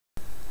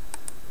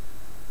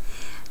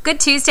Good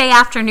Tuesday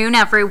afternoon,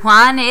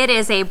 everyone. It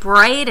is a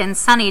bright and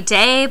sunny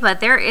day, but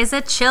there is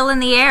a chill in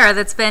the air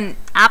that's been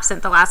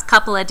absent the last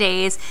couple of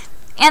days.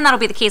 And that'll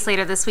be the case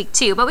later this week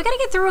too. But we got to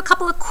get through a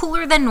couple of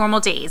cooler than normal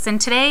days, and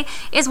today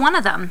is one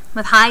of them.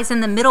 With highs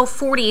in the middle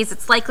 40s,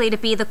 it's likely to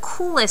be the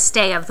coolest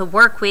day of the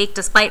work week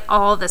despite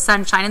all the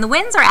sunshine. And the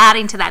winds are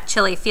adding to that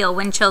chilly feel.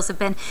 Wind chills have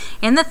been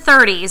in the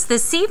 30s.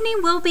 This evening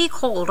will be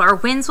cold. Our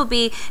winds will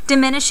be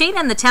diminishing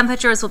and the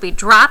temperatures will be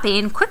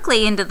dropping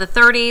quickly into the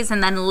 30s,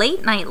 and then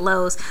late night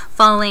lows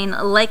falling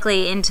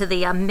likely into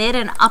the mid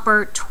and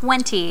upper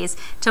 20s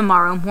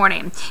tomorrow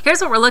morning.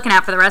 Here's what we're looking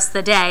at for the rest of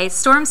the day.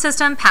 Storm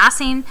system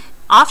passing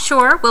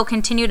offshore will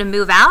continue to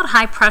move out,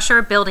 high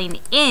pressure building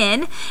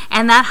in,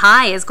 and that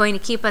high is going to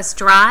keep us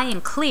dry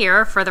and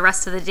clear for the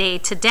rest of the day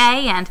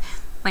today and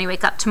when you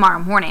wake up tomorrow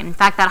morning. In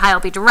fact, that high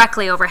will be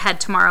directly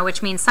overhead tomorrow,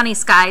 which means sunny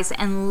skies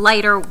and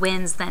lighter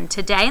winds than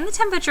today. And the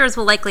temperatures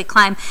will likely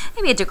climb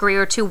maybe a degree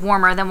or two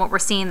warmer than what we're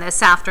seeing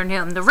this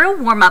afternoon. The real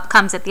warm up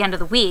comes at the end of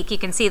the week. You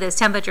can see those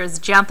temperatures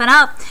jumping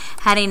up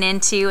heading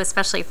into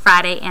especially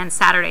Friday and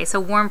Saturday. So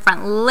warm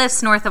front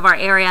lifts north of our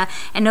area,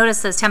 and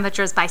notice those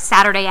temperatures by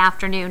Saturday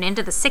afternoon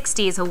into the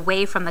 60s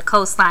away from the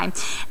coastline.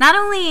 Not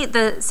only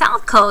the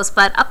south coast,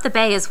 but up the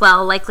bay as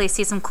well. Likely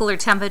see some cooler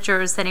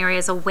temperatures than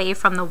areas away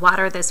from the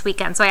water this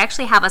weekend. So I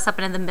actually have us up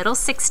in the middle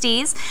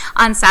 60s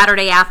on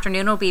Saturday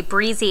afternoon. It'll be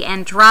breezy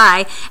and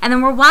dry. And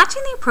then we're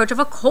watching the approach of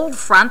a cold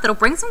front that'll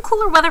bring some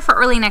cooler weather for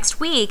early next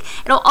week.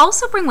 It'll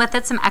also bring with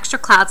it some extra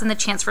clouds and the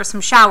chance for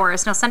some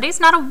showers. Now, Sunday's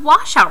not a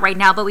washout right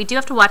now, but we do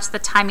have to watch the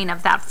timing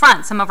of that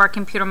front. Some of our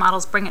computer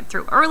models bring it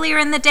through earlier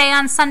in the day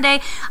on Sunday.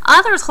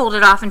 Others hold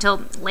it off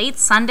until late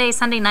Sunday,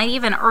 Sunday night,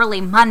 even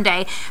early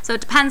Monday. So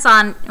it depends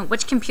on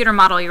which computer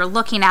model you're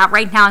looking at.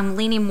 Right now, I'm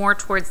leaning more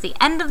towards the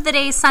end of the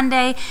day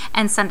Sunday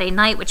and Sunday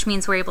night, which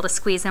means we're able to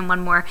squeeze in one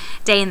more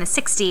day in the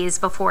 60s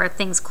before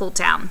things cool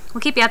down.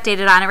 We'll keep you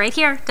updated on it right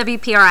here,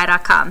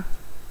 WPRI.com.